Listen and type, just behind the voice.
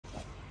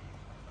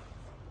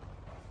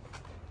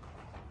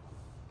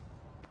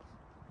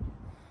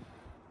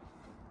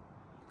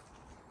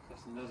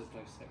That's another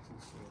dissecting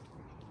circle.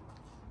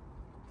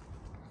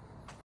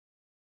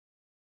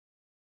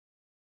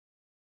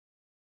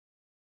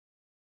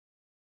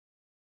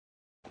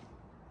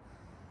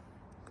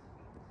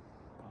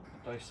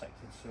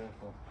 Dissected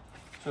circle.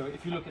 So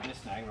if you look at this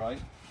now, right?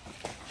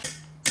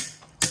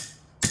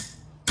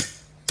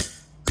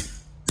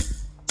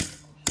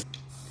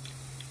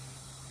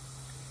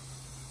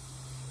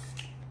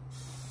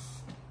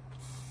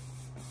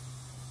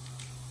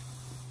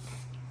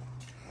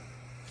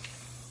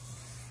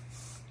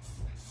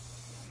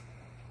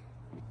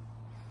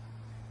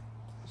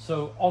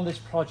 So on this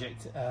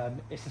project,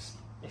 it's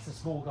a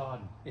small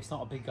garden. It's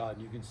not a big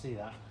garden. You can see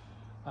that,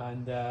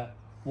 and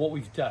what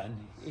we've done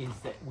is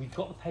that we've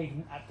got the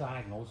pavement at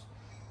diagonals,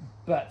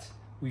 but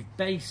we've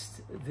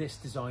based this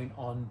design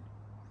on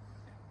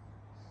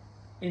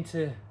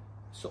into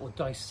sort of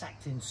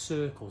dissecting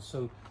circles.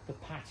 So the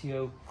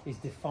patio is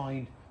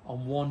defined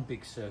on one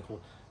big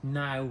circle.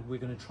 Now we're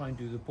going to try and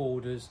do the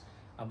borders,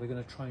 and we're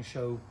going to try and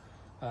show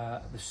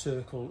the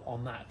circle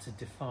on that to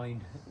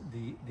define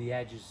the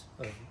edges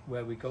of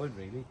where we're going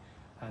really,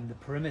 and the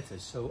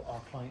perimeters, so our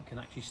client can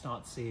actually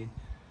start seeing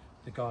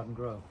the garden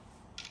grow.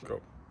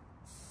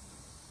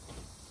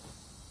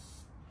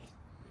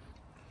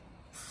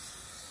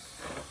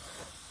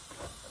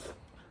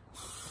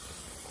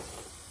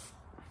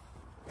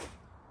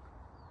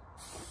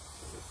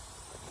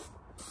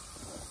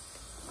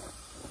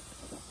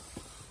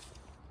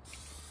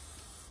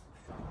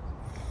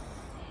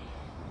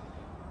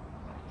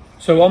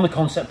 So on the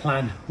concept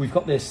plan, we've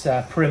got this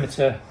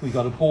perimeter, we've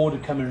got a border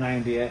coming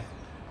around here,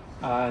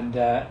 and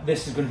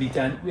this is going to be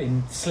done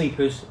in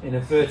sleepers, in a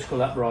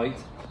vertical upright,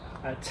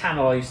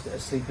 tannoised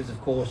sleepers of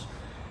course.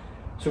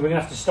 So we're going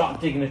to have to start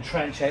digging a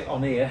trench out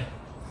on here,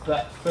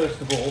 but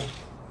first of all,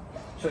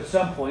 so at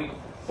some point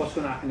what's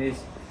going to happen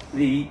is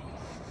the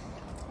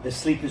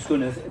sleeper's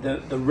going to,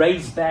 the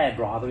raised bed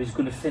rather, is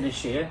going to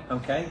finish here,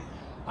 okay,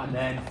 and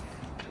then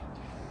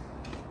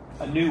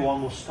a new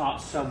one will start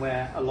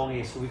somewhere along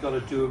here, so we've got to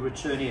do a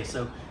return here.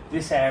 So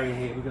this area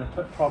here, we're going to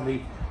put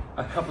probably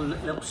a couple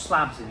of little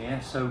slabs in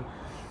here, so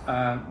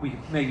we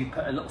could maybe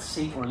put a little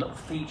seat or a little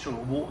feature or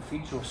a water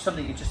feature or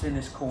something just in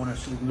this corner,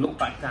 so we can look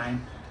back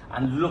down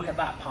and look at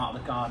that part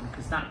of the garden,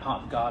 because that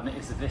part of the garden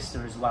is a vista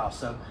as well,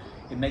 so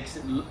it makes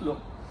it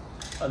look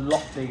a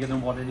lot bigger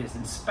than what it is,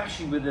 and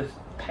especially with the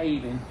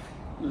paving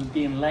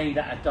being laid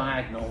at a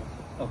diagonal,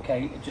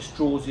 okay, it just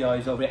draws the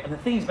eyes over it. And the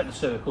things about the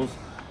circles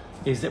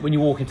is that when you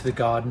walk into the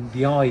garden,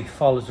 the eye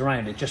follows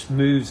around, it just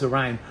moves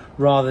around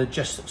rather than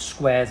just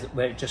squares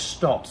where it just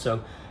stops.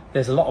 So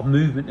there's a lot of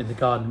movement in the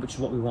garden, which is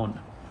what we want.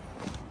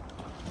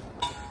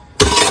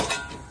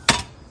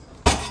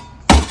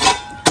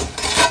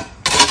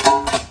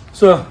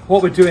 So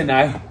what we're doing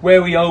now,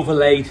 where we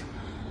overlaid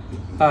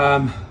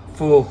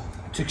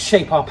to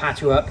shape our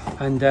patio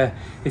up, and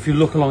if you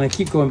look along, I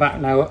keep going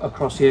back now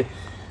across here,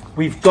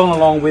 we've gone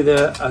along with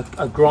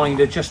a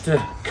grinder just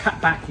to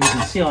cut back, you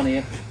can see on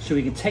here, so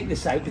we can take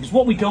this out, because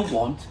what we don't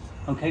want,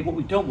 okay, what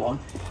we don't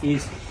want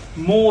is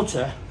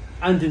mortar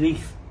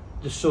underneath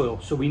the soil.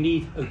 So we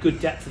need a good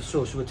depth of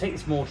soil. So we'll take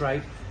this mortar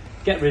out,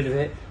 get rid of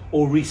it,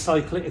 or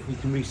recycle it if we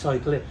can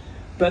recycle it.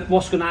 But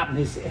what's going to happen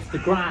is if the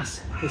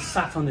grass is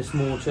sat on this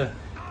mortar,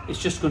 it's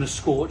just going to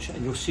scorch,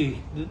 and you'll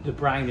see the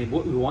browning.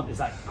 What we want is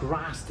that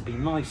grass to be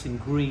nice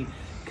and green,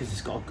 because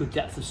it's got a good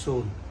depth of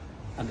soil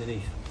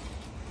underneath.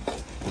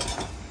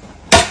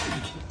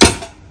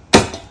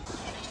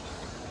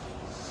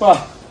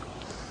 Well,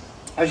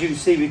 as you can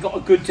see, we've got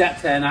a good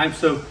depth there now,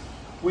 so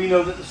we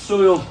know that the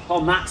soil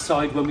on that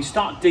side, when we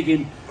start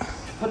digging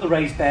to put the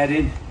raised bed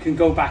in, can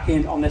go back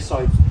in on this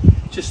side.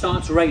 It's just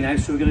starting to rain now,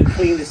 so we're going to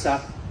clean this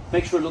up,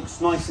 make sure it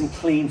looks nice and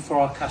clean for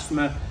our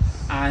customer,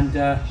 and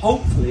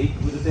hopefully,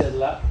 with a bit of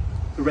luck,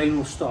 the rain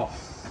will stop.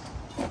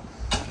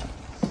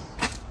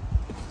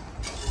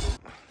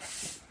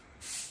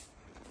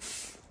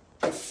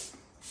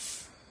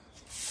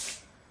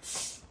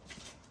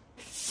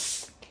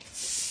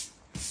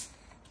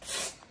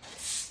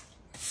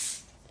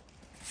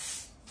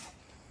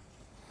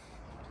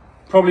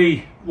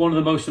 Probably one of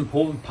the most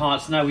important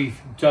parts, now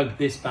we've dug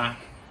this back,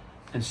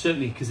 and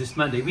certainly because it's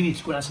Monday, we need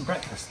to go and have some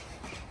breakfast.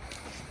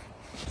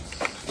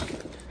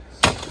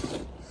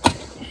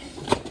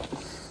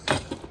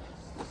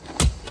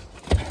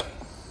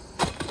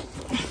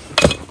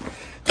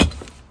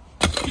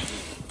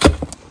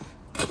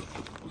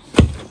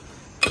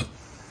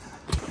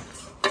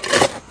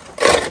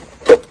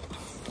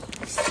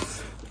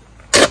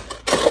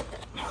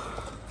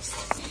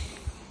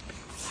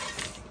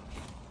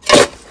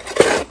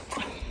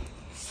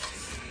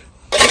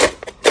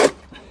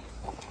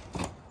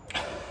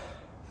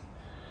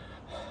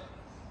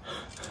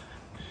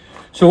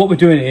 So what we're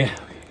doing here,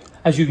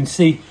 as you can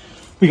see,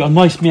 we got a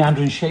nice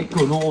meandering shape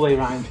going all the way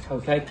around,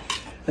 okay?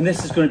 And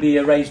this is going to be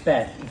a raised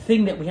bed. The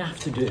thing that we have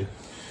to do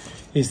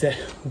is that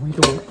we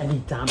don't want any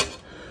damp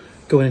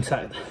going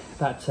into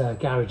that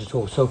garage at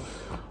all. So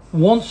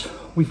once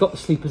we've got the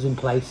sleepers in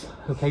place,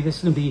 okay, this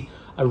is going to be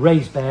a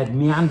raised bed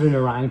meandering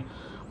around.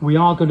 We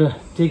are going to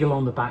dig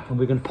along the back, and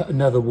we're going to put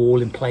another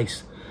wall in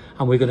place,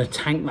 and we're going to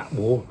tank that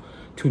wall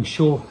to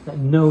ensure that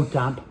no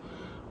damp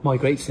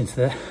migrates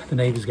into the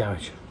neighbour's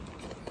garage.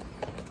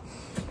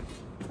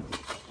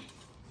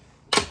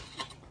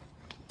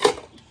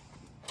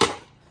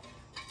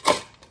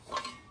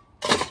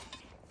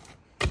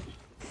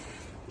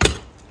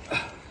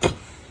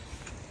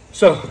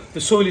 So the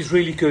soil is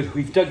really good.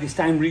 We've dug this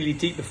down really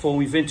deep before.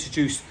 We've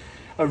introduced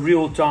a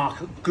real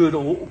dark, good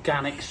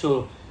organic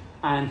soil,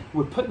 and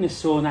we're putting this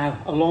soil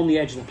now along the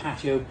edge of the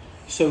patio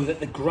so that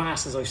the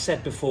grass, as I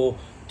said before,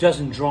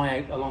 doesn't dry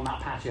out along that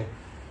patio.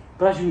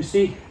 But as you can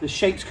see, the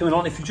shape's coming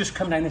on. If you just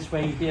come down this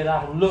way, you'll be able to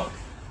have a look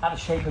at the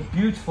shape, a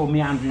beautiful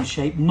meandering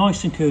shape,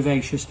 nice and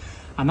curvaceous.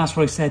 And that's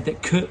what I said,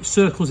 that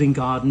circles in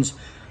gardens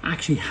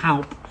actually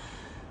help.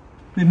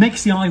 It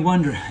makes the eye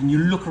wander, and you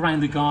look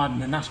around the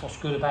garden, and that's what's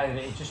good about it.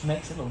 It just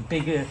makes it look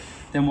bigger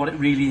than what it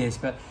really is.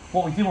 But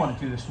what we do want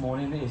to do this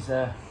morning is,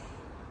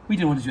 we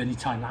don't want to do any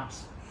time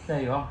lapse.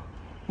 There you are.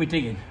 We're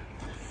digging.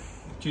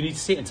 Do you need to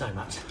see it in time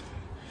lapse?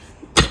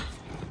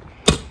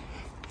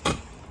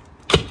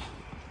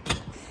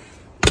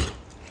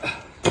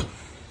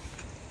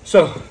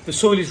 So the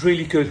soil is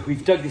really good.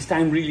 We've dug this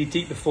down really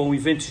deep before.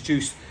 We've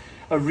introduced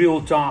a real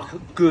dark,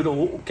 good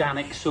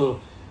organic soil.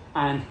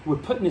 And we're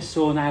putting this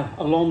soil now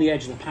along the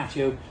edge of the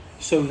patio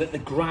so that the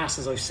grass,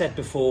 as I said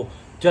before,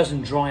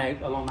 doesn't dry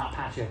out along that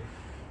patio.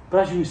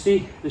 But as you can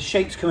see, the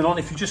shape's coming on.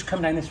 If you just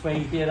come down this way,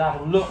 you'll be able to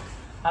have a look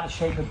at the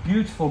shape, a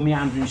beautiful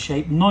meandering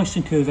shape, nice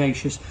and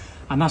curvaceous.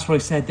 And that's what I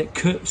said,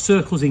 that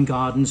circles in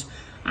gardens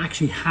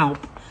actually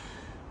help.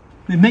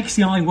 It makes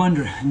the eye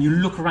wander, and you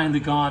look around the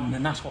garden,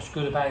 and that's what's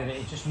good about it.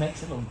 It just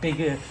makes it look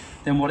bigger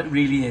than what it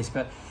really is.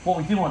 But what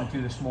we do want to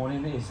do this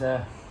morning is,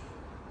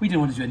 we don't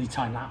want to do any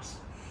time lapse.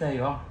 There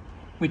you are.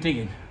 We're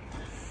digging.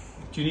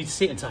 Do you need to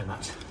see it in time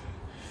lapse?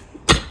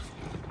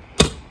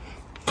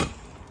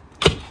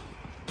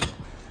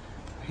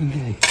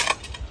 Okay.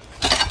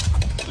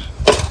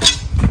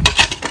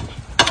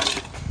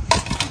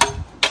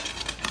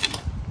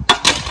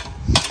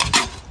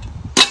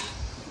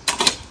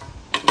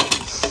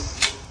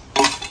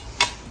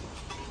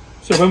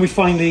 So when we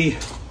finally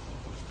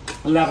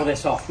level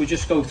this off, we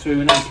just go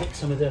through and then pick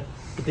some of the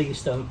bigger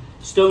stone.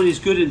 Stone is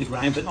good in the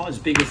ground, but not as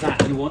big as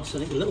that. You want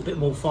something a little bit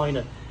more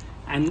finer.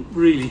 And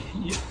really,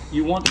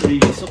 you want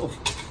really sort of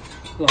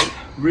like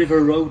river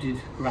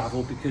eroded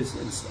gravel, because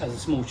as a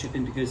small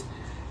chipping, because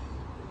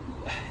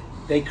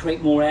they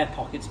create more air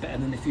pockets better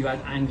than if you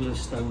had angular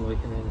stone like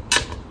in there.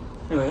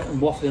 Anyway, I'm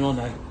waffling on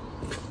now.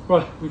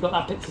 Right, we've got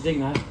that bit to dig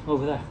now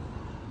over there.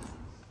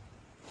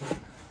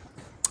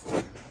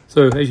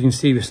 So as you can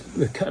see,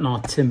 we're cutting our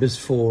timbers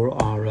for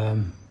our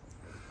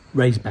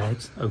raised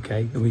beds,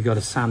 okay, and we've got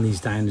to sand these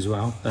down as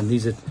well, and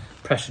these are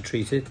pressure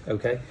treated,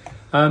 okay.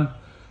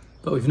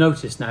 But we've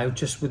noticed now,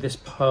 just with this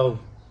pile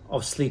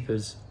of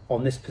sleepers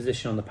on this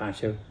position on the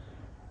patio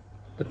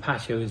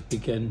has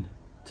begun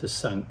to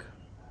sunk.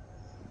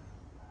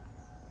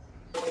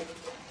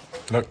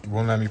 Look, you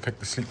won't let me pick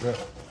the sleeper up.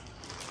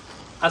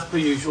 As per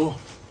usual,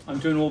 I'm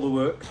doing all the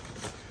work.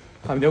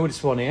 I'm the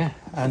oldest one here,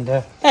 and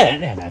there,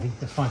 Maddie,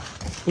 that's fine.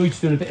 We're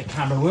just doing a bit of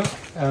camera work,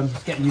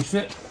 just getting used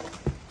to it.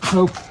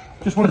 So,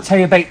 just want to tell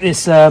you about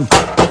this. Well,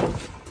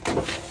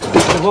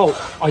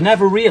 I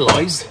never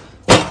realised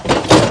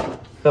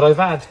that I've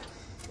had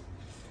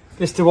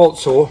this DeWalt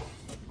saw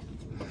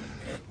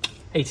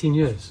 18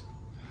 years.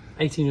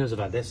 18 years I've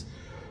had this.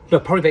 No,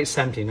 probably about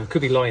 17. I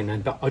could be lying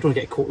then, but I don't want to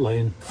get caught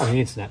lying on the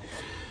internet.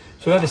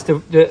 So I had this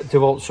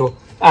DeWalt saw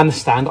and the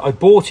stand. I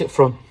bought it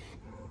from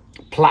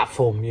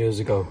Platform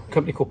years ago. A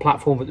company called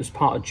Platform that was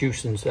part of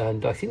Juicens,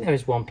 and I think there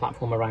is one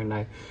Platform around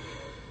now.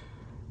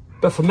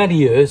 But for many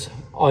years,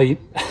 I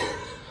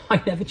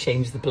never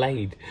changed the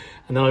blade.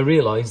 And then I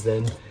realised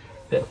then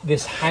that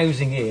this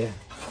housing here,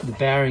 the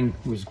bearing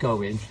was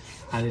going,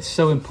 and it's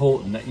so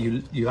important that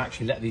you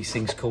actually let these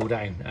things cool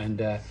down.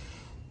 And I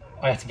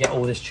had to get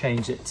all this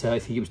changed at I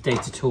think it was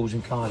Data Tools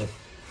in Cardiff.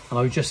 And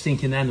I was just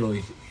thinking then,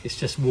 Lloyd, it's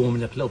just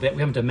warming up a little bit.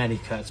 We haven't done many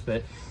cuts,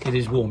 but it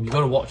is warm. You've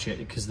got to watch it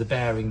because the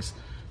bearings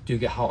do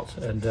get hot.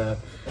 And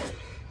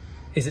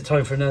is it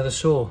time for another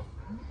saw?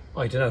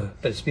 I don't know,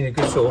 but it's been a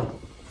good saw.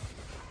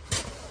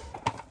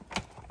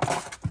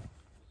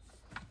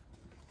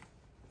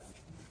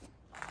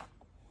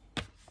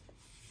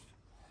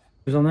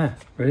 Who's on there?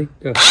 Ready?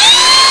 Go.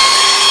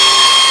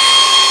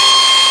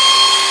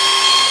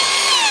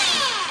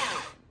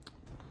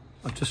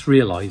 I've just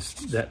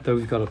realised that though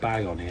we've got a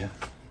bag on here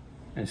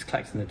and it's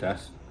collecting the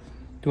dust,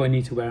 do I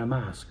need to wear a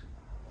mask?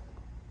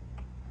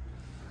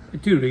 I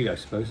do really, I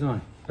suppose, don't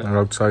I? But They're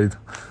outside.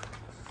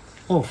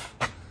 oh,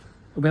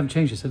 we haven't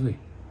changed this, have we?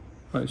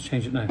 Right, let's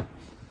change it now.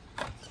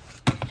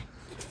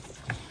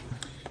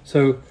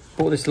 So,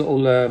 bought this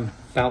little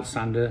belt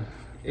sander.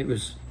 It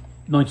was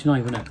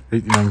 99, wasn't it?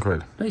 89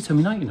 quid. They told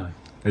me 99.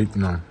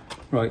 89.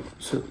 Right,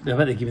 so I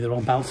bet they give me the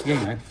wrong belts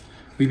again now.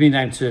 We've been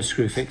down to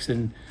Screwfix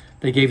and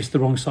they gave us the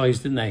wrong size,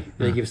 didn't they?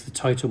 They gave us the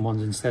Titan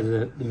ones instead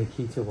of the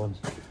Makita ones.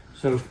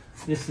 So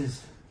this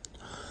is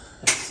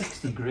a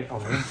 60 grit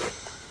on here.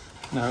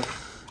 Now,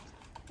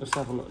 let's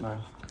have a look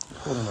now.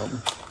 Hold on,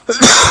 open.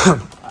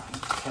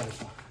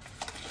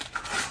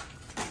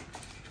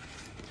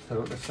 So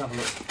let's have a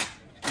look.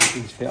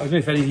 These fit. I don't know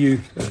if any of you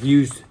have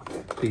used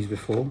these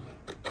before,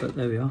 but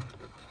there we are.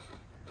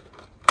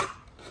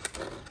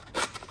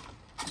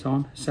 It's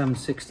on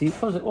 760.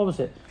 What was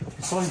it?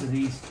 The size of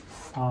these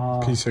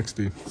are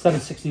P60.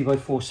 760 by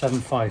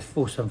 475,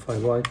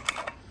 475 wide.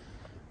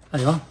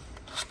 There you are.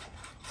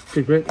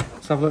 Good grip.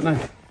 Let's have a look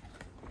now.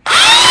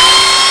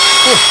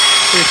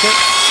 Oh, pretty quick.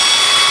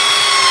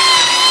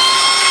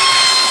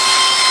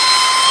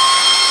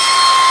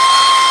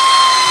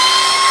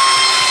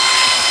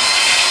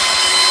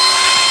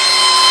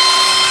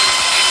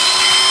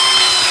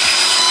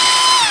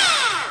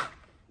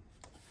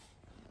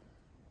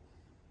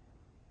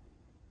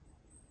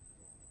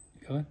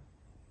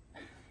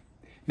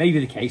 Maybe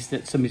the case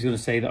that somebody's going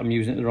to say that I'm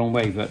using it the wrong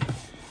way, but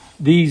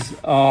these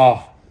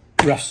are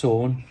rough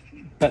sawn,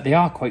 but they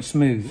are quite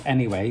smooth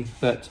anyway.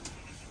 But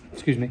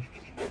excuse me.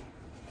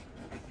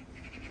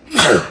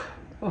 Oh,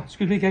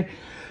 excuse me again.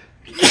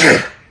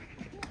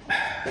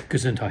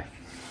 Gesundheit.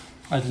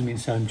 That doesn't mean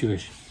to sound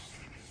Jewish.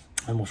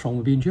 And what's wrong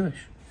with being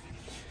Jewish?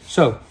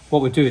 So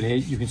what we're doing here,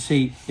 you can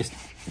see,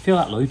 feel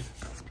that, Lloyd?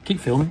 Keep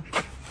filming.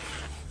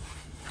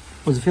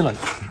 What does it feel like?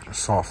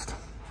 Soft.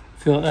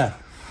 Feel it there?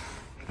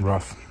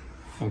 Rough.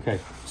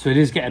 Okay, so it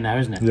is getting there,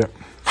 isn't it? Yeah.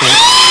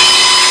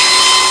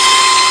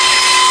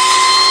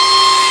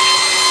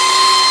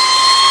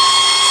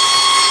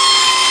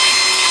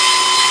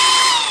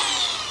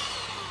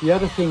 So, the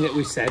other thing that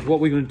we said,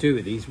 what we're going to do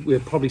with these, we're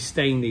probably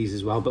stain these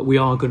as well, but we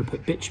are going to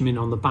put bitumen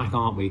on the back,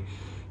 aren't we?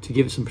 To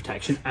give it some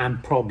protection,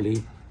 and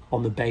probably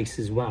on the base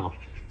as well.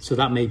 So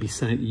that may be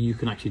something that you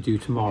can actually do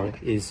tomorrow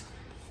is,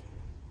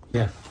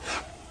 yeah.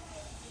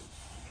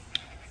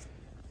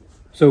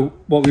 So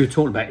what we were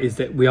talking about is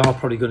that we are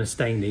probably going to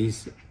stain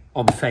these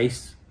on the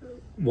face,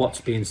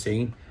 what's being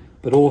seen,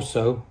 but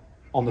also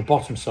on the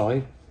bottom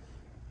side,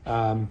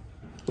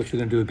 which we're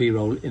going to do a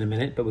B-roll in a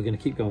minute, but we're going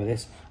to keep going with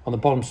this. On the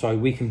bottom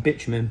side, we can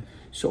bitumen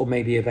sort of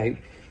maybe about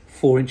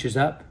 4 inches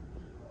up,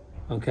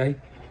 okay?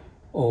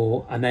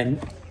 And then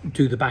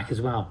do the back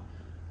as well.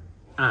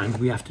 And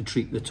we have to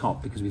treat the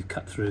top because we've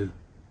cut through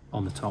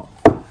on the top.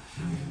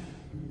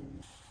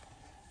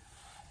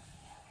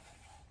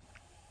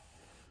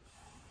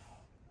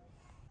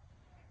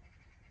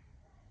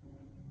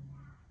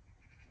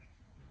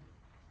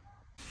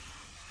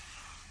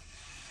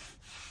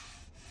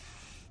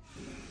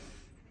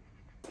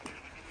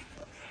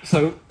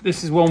 So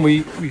this is one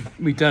we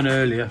done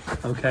earlier,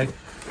 okay?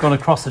 Gone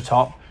across the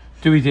top.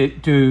 Do we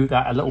do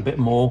that a little bit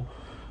more?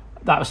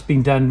 That's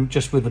been done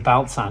just with the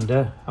belt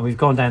sander, and we've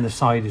gone down the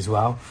side as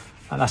well.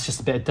 And that's just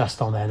a bit of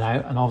dust on there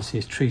now, and obviously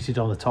it's treated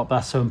on the top.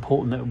 That's so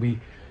important that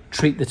we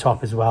treat the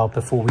top as well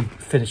before we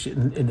finish it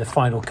in the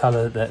final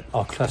colour that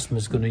our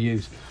customer's going to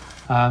use.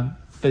 But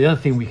the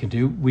other thing we can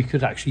do, we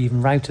could actually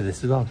even router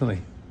this as well, couldn't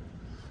we?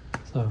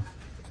 So.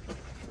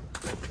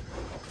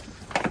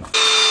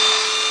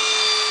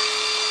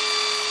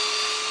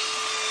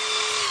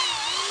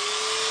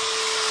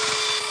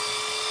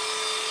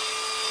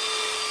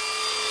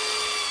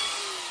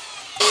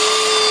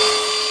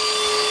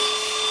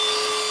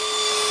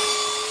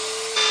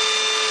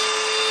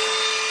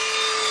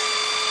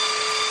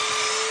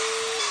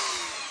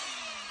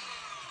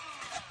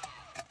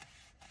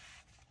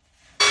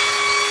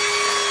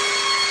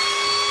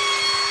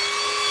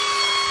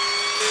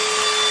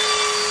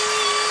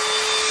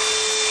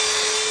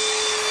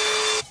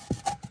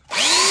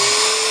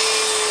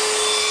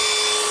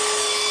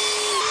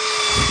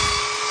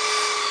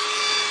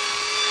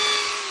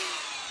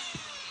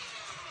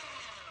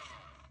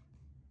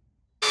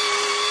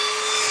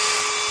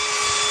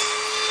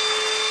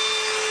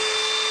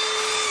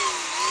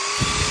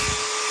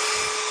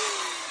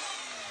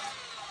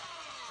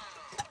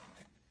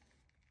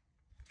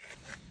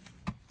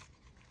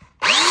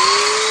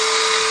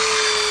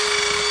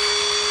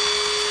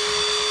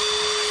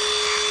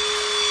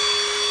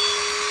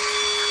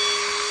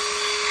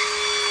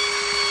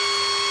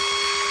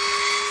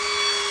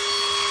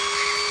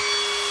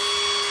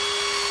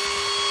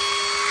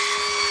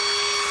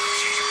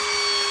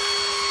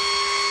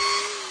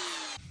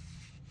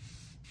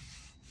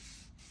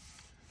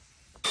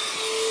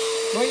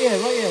 Right here, right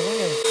here, right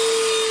here.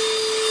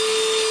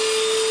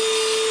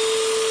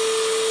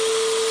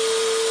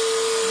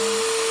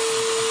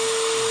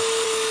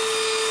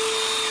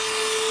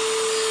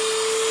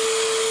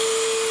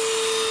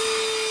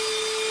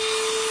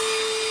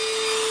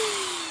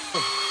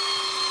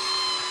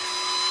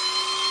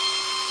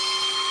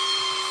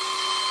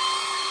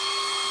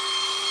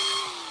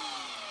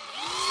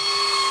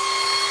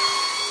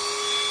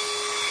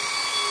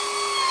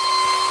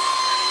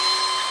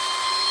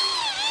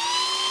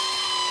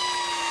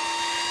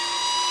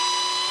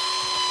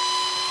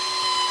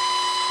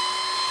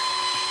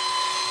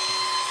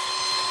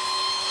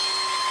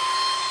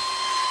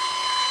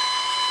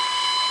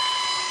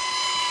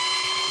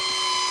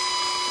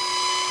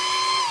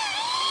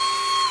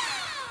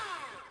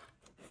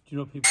 Do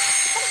you know people?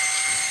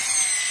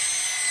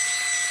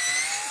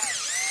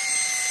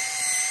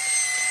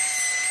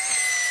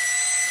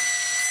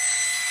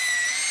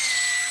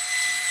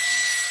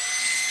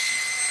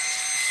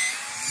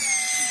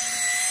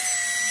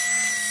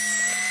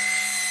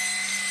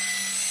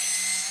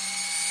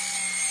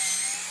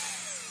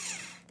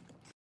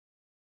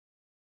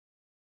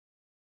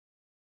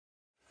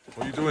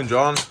 What are you doing,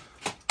 John?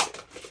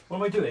 What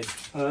am I doing?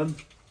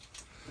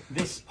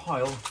 This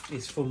pile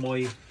is for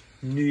my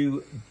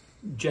new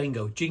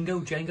Jenga. Jingo?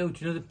 Do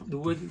you know the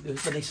wood,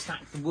 when they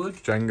stack the wood?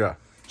 Jenga.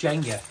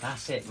 Jenga,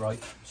 that's it, right?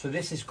 So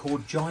this is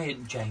called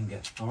giant Jenga,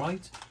 all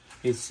right?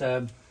 It's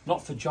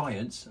not for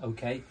giants,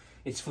 okay?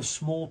 It's for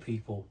small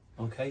people,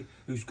 okay?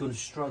 Who's going to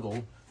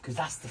struggle, because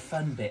that's the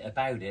fun bit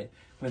about it,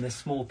 when the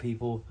small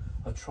people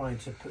are trying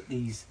to put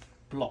these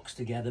blocks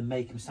together,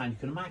 make them stand. You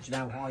can imagine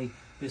how high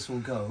this will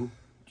go.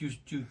 Do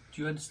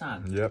you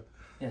understand? Yep.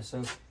 Yeah,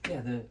 so,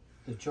 yeah,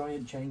 the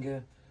giant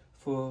Jenga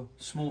for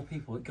small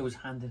people, it goes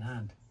hand in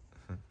hand.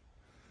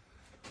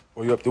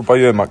 What are you up to by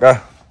you,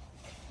 Macca?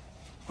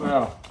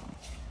 Well,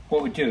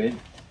 what we're doing,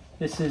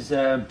 this is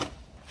our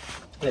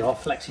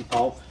flexi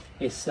pole.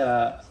 It's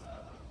a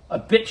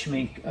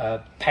bitumen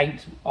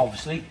paint,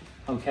 obviously,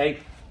 okay?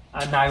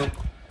 And now,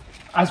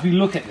 as we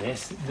look at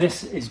this,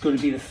 this is going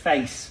to be the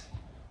face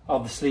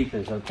of the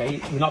sleepers,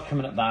 okay? We're not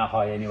coming up that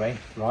high anyway,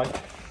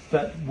 right?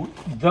 But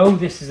though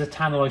this is a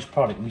tannalised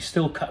product, we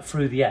still cut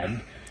through the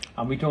end,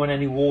 and we don't want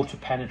any water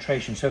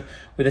penetration. So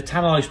with a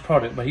tannalised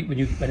product, when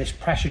it's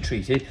pressure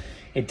treated,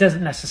 it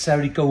doesn't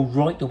necessarily go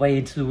right the way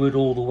into the wood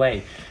all the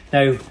way.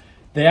 Now,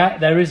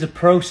 there is a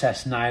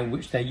process now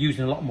which they're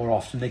using a lot more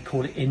often. They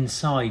call it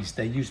insides.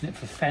 They're using it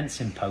for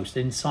fencing posts.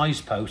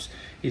 Insides posts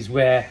is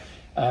where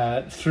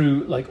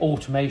through like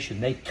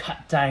automation, they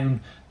cut down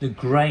the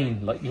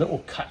grain, like little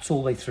cuts all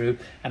the way through,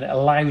 and it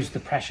allows the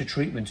pressure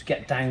treatment to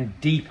get down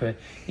deeper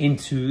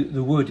into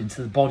the wood,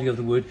 into the body of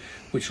the wood,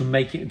 which will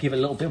make it, give it a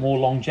little bit more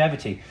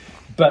longevity.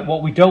 But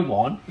what we don't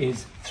want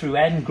is through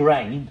end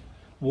grain,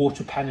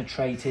 water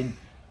penetrating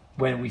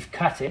when we've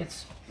cut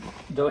it.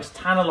 Though it's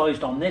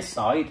tannalised on this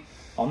side,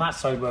 on that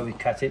side where we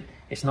cut it,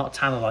 it's not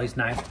tannalised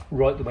now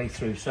right the way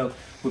through. So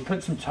we'll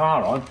put some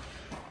tar on.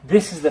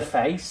 This is the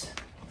face,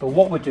 but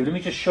what we'll do, let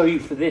me just show you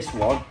for this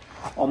one.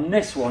 On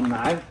this one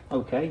now,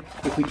 okay,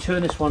 if we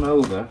turn this one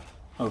over,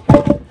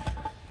 okay,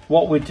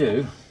 what we'll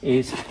do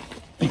is,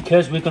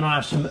 because we're going to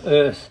have some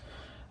earth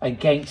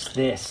against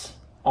this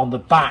on the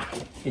back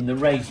in the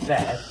raised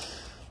bed,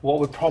 what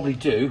we'll probably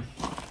do,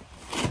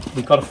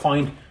 we've got to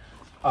find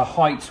a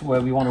height where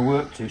we want to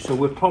work to. So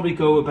we'll probably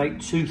go about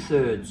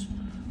 2/3,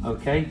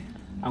 okay,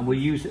 and we'll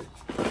use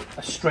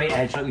a straight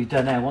edge like we've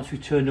done now once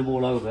we've turned them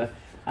all over.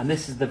 And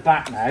this is the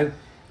back now,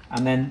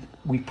 and then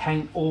we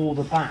paint all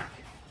the back.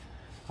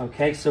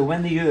 Okay, so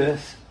when the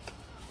earth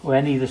or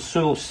any of the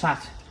soil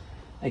sat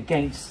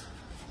against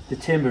the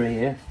timber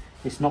here,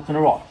 it's not going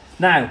to rot.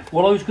 Now,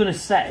 what I was going to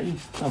say,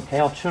 okay,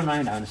 I'll turn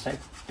around now in a sec,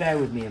 bear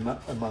with me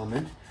a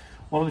moment.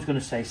 What I was going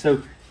to say,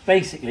 so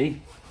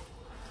basically,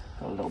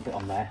 got a little bit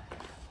on there,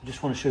 I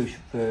just want to show you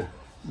for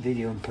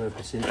video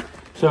purposes.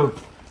 So,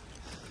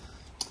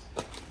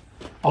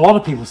 a lot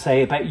of people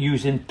say about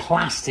using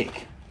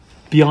plastic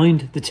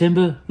behind the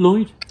timber,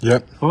 Lloyd.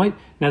 Yep. All right,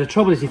 now the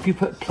trouble is if you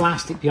put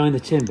plastic behind the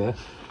timber,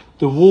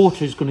 the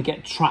water is going to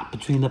get trapped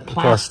between the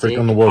plastic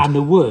and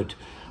the wood.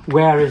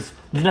 Whereas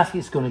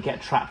nothing's going to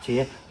get trapped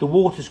here. The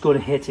water's going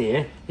to hit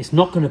here. It's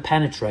not going to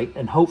penetrate,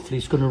 and hopefully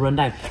it's going to run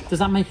down. Does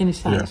that make any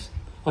sense?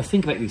 Yeah. I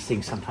think about these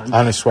things sometimes.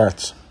 And it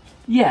sweats.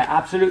 Yeah,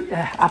 absolutely,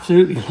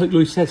 absolutely. Like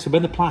Louis said, so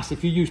when the plastic,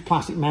 if you use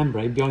plastic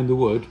membrane behind the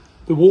wood,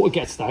 the water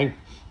gets down.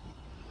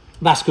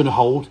 That's going to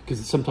hold,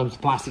 because sometimes the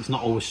plastic's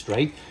not always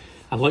straight.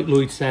 And like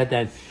Lloyd said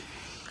then,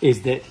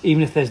 is that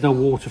even if there's no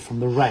water from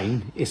the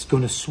rain, it's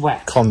going to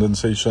sweat.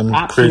 Condensation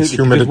Absolutely, creates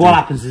humidity. because what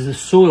happens is the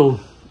soil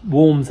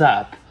warms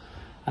up,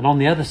 and on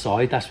the other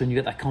side, that's when you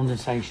get that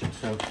condensation.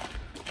 So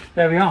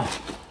there we are.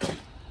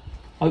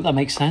 I hope that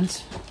makes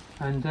sense,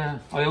 and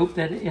I hope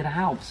that it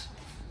helps.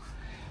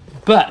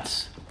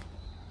 But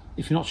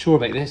if you're not sure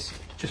about this,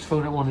 just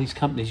phone up one of these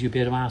companies. You'll be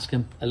able to ask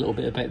them a little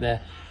bit about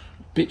their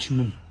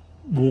bitumen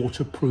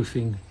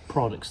waterproofing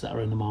products that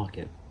are in the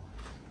market.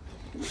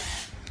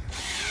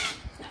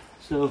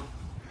 So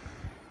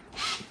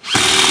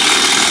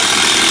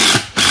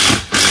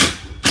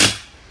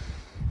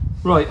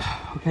right,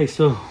 okay,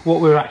 so what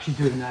we're actually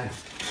doing now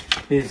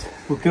is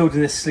we're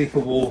building this sleeper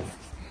wall.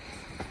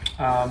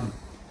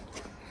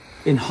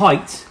 In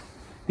height,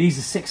 these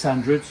are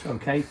 600s,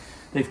 okay?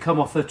 They've come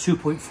off a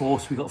 2.4,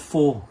 so we've got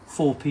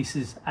four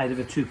pieces out of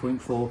a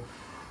 2.4,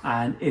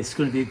 and it's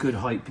going to be a good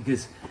height,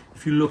 because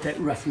if you look at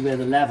roughly where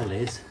the level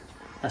is,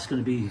 that's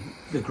going to be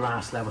the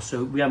grass level.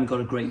 So we haven't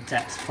got a great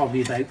depth,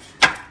 probably about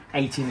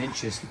 18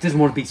 inches. It doesn't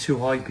want to be too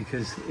high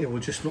because it will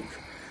just look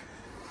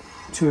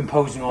too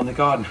imposing on the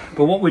garden.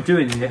 But what we're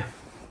doing here,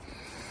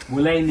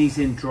 we're laying these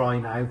in dry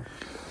now.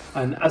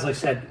 And as I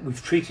said,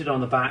 we've treated on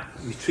the back,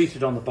 we've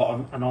treated on the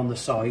bottom and on the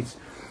sides.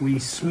 We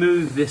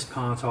smooth this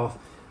part off,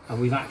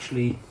 and we've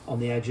actually, on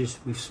the edges,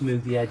 we've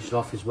smoothed the edges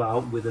off as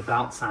well with a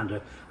belt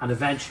sander. And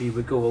eventually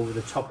we'll go over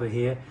the top of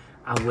here,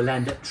 and we'll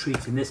end up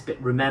treating this bit,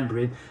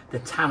 remembering the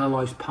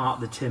tannalised part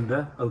of the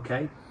timber,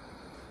 okay,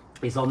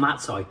 is on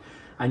that side.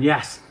 And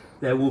yes,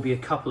 there will be a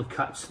couple of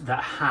cuts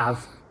that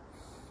have,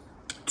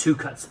 2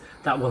 cuts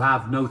that will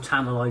have no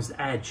tannalised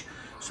edge.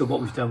 So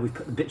what we've done, we've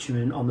put the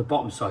bitumen on the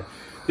bottom side.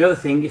 The other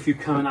thing, if you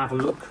come and have a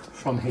look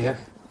from here,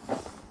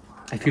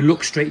 if you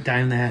look straight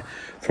down there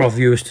for our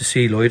viewers to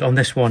see, Lloyd, on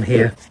this one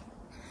here,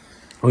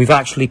 we've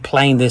actually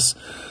planed this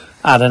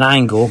at an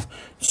angle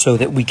so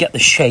that we get the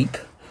shape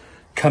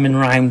coming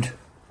round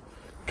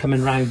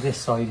this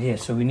side here.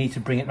 So we need to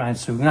bring it round.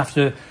 So we're gonna have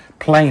to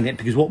plane it,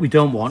 because what we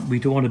don't want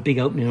a big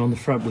opening on the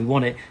front. We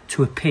want it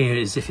to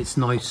appear as if it's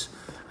nice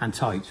and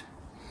tight.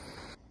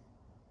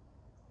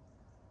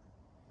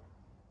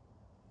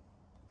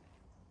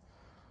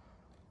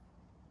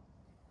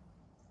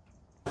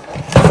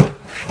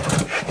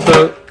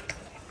 So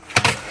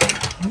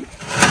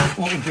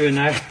what we're doing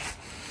now,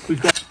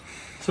 we've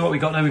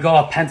got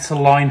our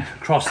pencil line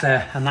across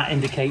there, and that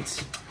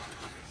indicates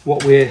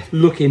what we're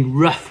looking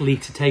roughly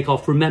to take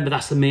off. Remember,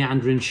 that's the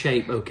meandering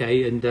shape,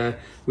 okay? And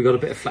we got a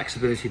bit of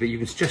flexibility, but you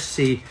can just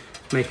see,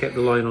 make out the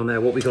line on there,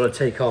 what we got to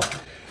take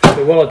off.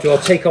 So what I'll do, I'll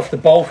take off the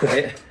bulk of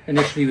it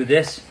initially with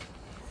this.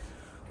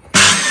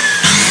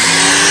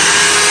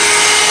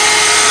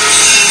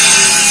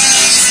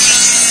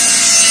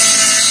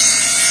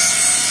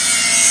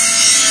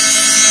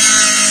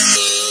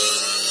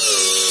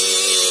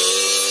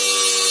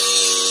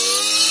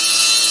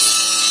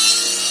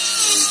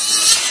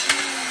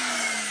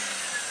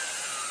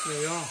 There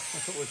we are,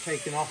 that's what we're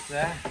taking off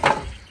there.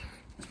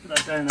 Let's put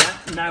that down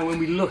there. Now when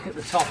we look at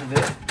the top of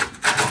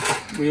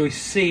it, we always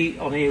see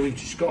on here we've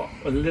just got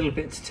a little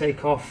bit to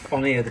take off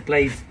on here. The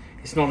blade,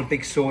 it's not a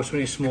big saw, it's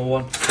only a small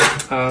one.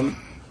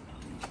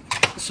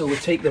 So we'll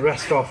take the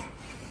rest off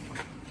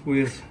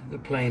with the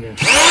planer.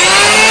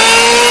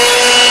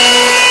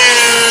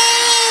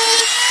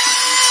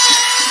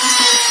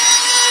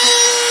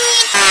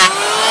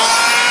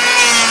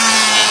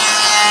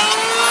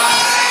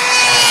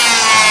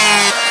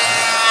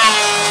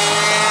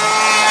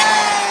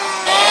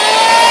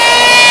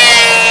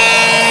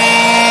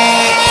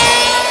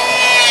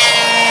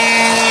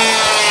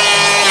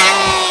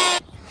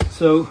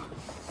 So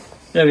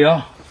there we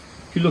are.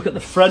 If you look at the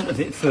front of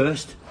it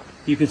first,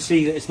 you can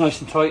see that it's nice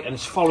and tight and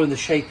it's following the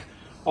shape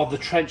of the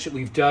trench that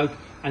we've dug.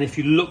 And if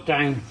you look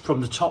down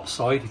from the top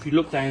side, if you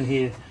look down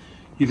here,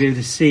 you'll be able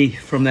to see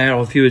from there,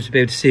 or viewers will be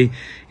able to see,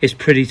 it's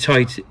pretty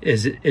tight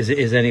as it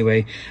is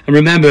anyway. And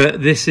remember,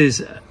 this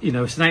is, you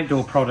know, it's an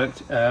outdoor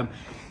product.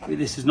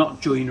 This is not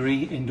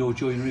joinery, indoor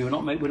joinery.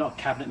 We're not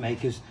cabinet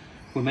makers.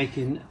 We're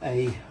making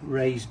a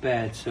raised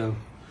bed. So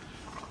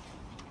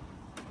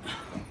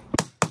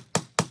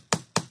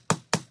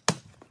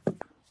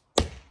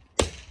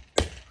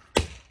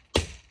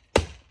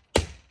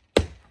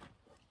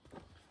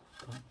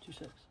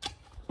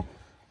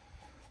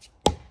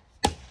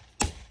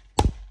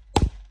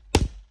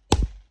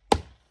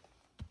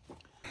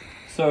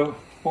So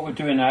what we're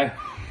doing now,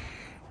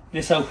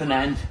 this open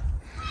end,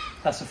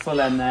 that's a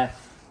full end there.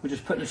 We're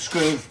just putting a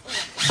screw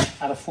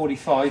at a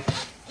 45.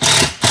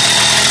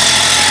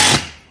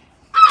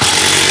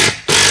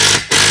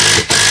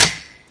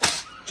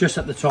 Just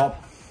at the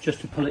top,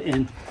 just to pull it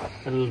in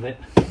a little bit.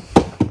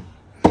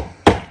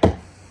 There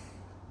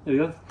we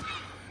go.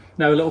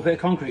 Now a little bit of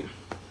concrete.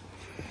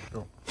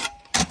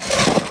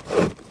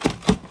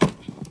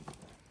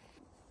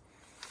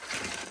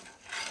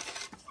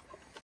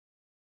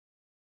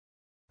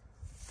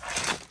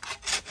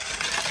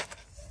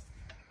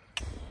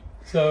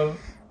 So,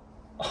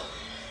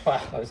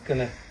 that's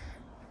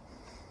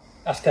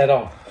dead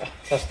on.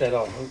 That's dead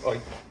on.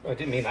 I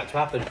didn't mean that to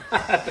happen,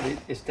 but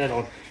it's dead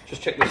on.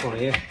 Just check this one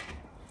here.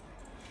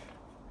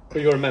 What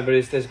you got to remember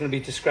is there's going to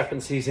be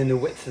discrepancies in the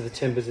width of the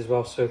timbers as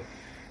well, so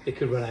it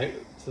could run out,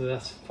 so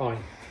that's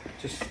fine.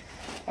 Just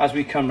as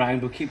we come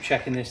round, we'll keep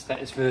checking this,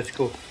 that it's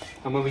vertical.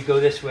 And when we go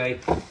this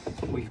way,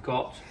 we've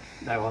got,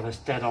 no, well, that's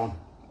dead on.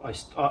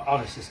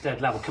 Honestly, it's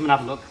dead level. Come and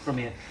have a look from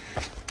here.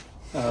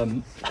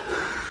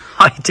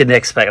 I didn't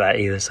expect that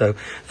either, so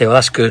yeah, well,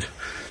 that's good.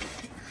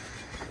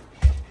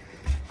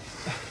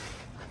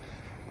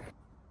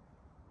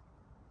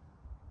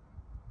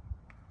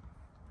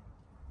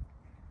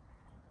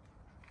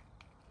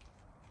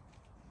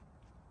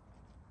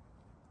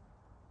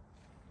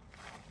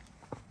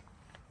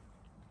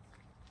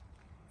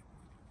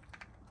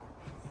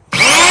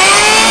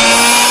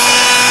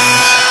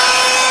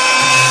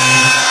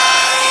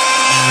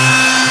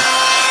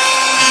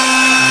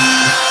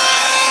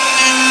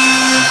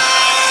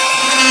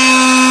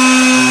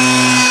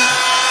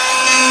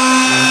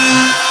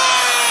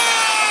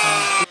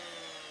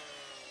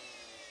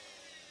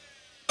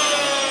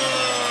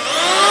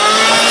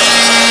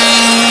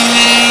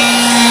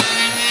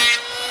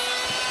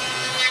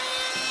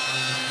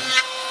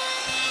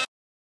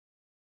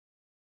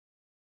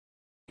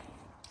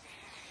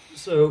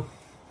 So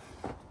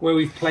where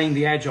we've planed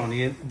the edge on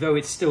here, though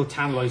it's still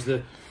tannalised,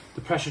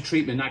 the pressure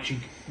treatment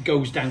actually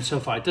goes down so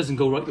far. It doesn't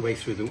go right the way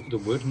through the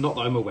wood, not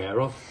that I'm aware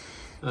of,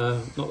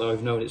 not that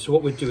I've known it. So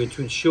what we're doing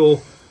to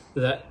ensure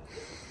that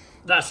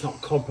that's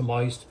not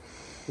compromised,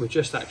 we're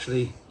just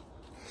actually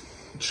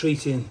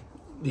treating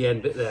the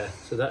end bit there.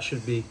 So that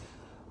should be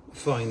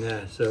fine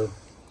there. So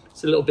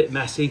it's a little bit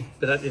messy,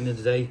 but at the end of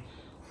the day,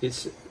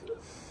 it's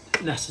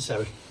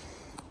necessary.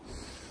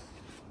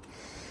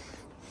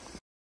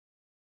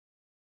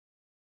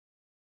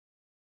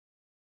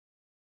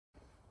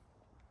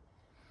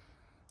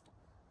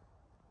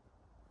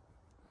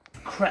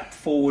 crept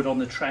forward on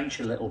the trench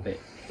a little bit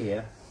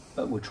here,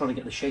 but we're trying to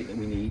get the shape that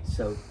we need.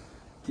 So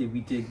did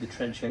we dig the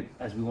trench shape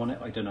as we want it?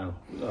 I don't know.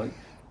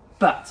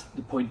 But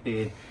the point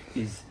being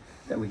is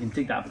that we can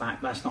dig that back,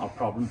 that's not a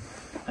problem.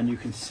 And you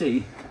can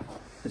see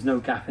there's no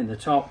gap in the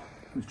top.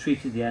 We've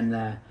treated the end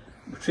there,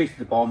 we've treated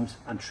the bombs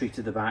and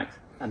treated the back,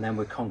 and then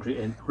we're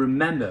concreting.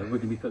 Remember, we're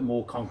going to be putting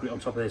more concrete on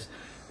top of this.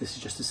 This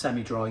is just a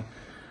semi-dry,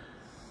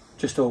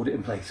 just to hold it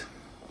in place.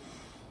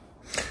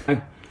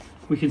 Now,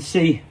 we can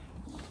see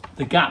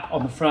the gap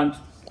on the front.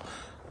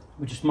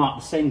 We just mark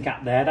the same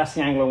gap there. That's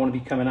the angle I want to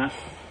be coming at.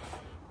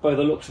 By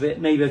the looks of it,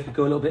 maybe I could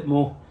go a little bit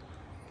more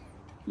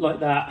like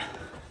that.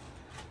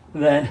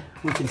 Then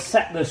we can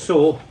set the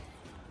saw,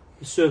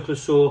 the circular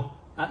saw,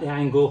 at the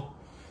angle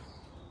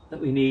that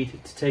we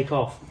need to take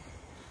off.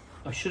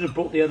 I should have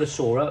brought the other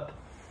saw up,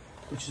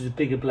 which is a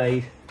bigger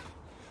blade,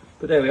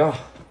 but there we are.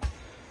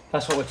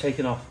 That's what we're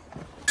taking off.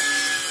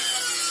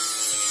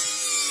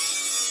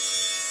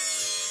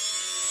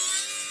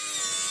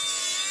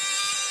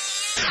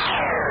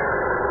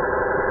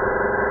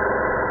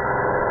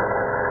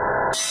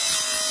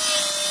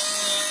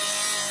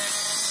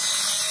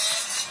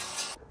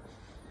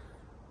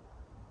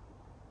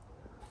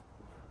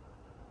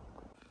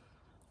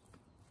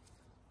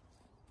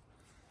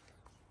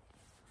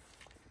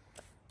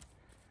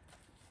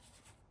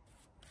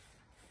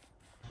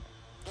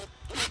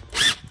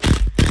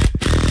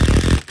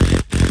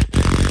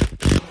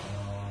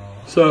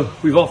 So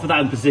we've offered that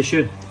in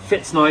position,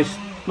 fits nice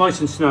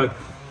and snug.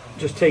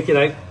 Just take it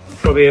out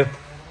from here,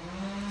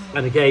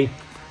 and again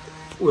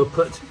we'll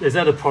put, there's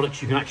other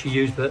products you can actually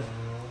use, but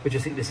we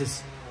just think this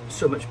is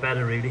so much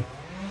better really,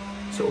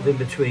 sort of in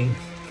between.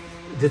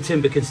 The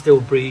timber can still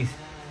breathe,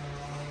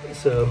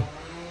 so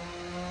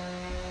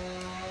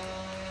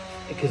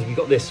because we've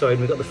got this side and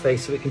we've got the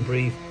face so it can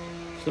breathe.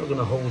 It's not going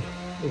to hold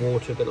the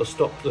water, but it'll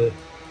stop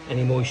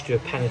any moisture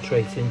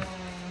penetrating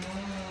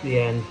the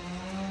end.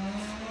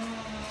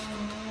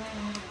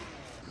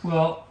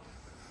 Well,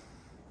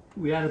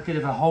 we had a bit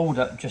of a hold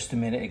up just a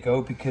minute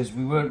ago because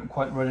we weren't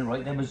quite running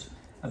right. There was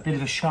a bit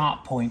of a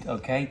sharp point,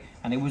 okay,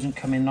 and it wasn't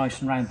coming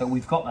nice and round, but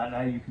we've got that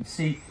now. You can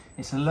see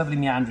it's a lovely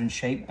meandering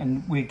shape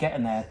and we're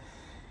getting there.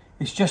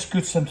 It's just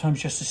good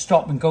sometimes just to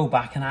stop and go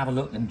back and have a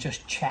look and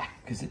just check,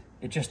 because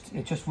it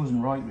just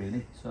wasn't right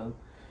really. So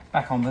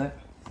back on with it.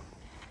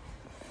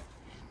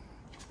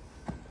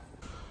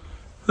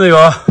 There you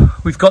are,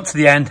 we've got to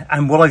the end,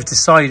 and what I've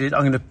decided,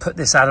 I'm going to put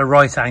this at a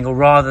right angle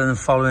rather than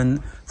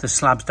following the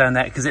slabs down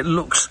there, because it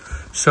looks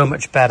so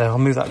much better. I'll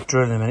move that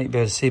drill in a minute to be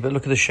able to see, but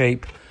look at the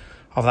shape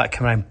of that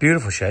coming around.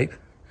 Beautiful shape.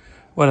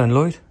 Well done,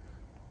 Lloyd.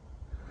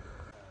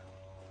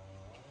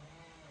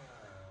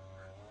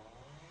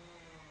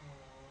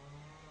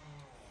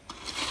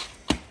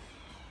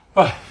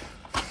 Right.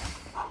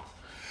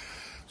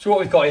 So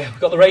what we've got here,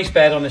 we've got the raised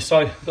bed on this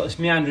side, we've got this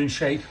meandering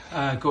shape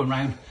going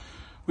round.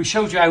 We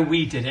showed you how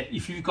we did it.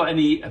 If you've got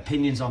any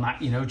opinions on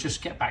that, you know,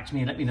 just get back to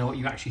me and let me know what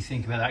you actually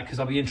think about that, because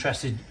I'll be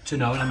interested to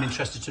know, and I'm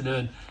interested to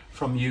learn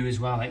from you as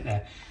well out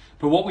there.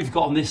 But what we've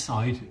got on this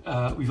side,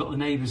 we've got the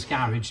neighbour's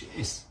garage.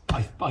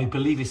 I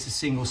believe it's a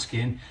single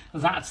skin.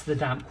 That's the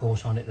damp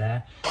course on it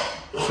there.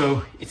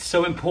 So it's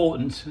so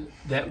important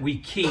that we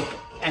keep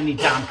any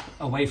damp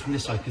away from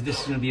this side, because this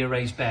is going to be a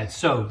raised bed.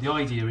 So the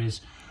idea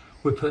is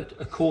we put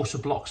a course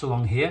of blocks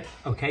along here,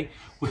 okay?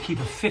 We'll keep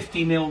a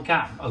 50mm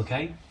gap,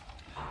 okay?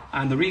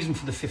 And the reason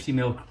for the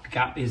 50mm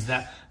gap is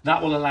that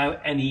will allow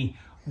any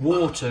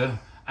water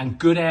and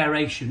good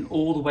aeration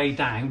all the way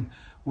down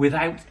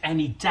without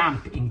any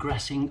damp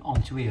ingressing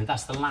onto here.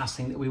 That's the last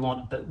thing that we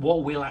want. But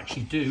what we'll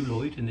actually do,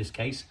 Lloyd, in this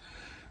case,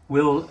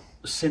 we'll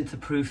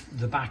synth-proof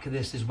the back of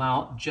this as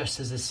well,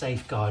 just as a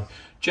safeguard,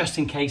 just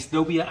in case.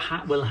 Though we'll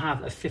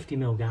have a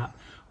 50mm gap,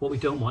 what we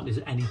don't want is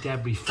any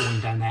debris falling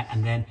down there,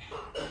 and then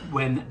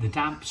when the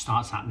damp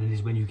starts happening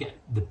is when you get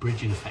the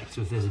bridging effect.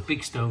 So if there's a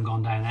big stone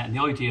gone down there, and the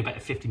idea about a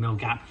 50mm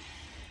gap,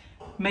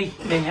 may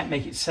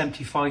make it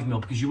 75mm,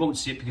 because you won't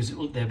see it because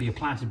there'll be a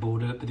planted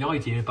border, but the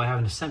idea by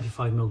having a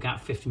 75mm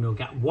gap, 50mm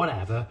gap,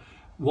 whatever,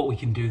 what we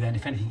can do then,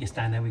 if anything gets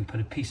down there, we can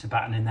put a piece of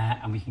batten in there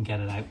and we can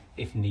get it out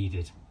if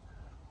needed.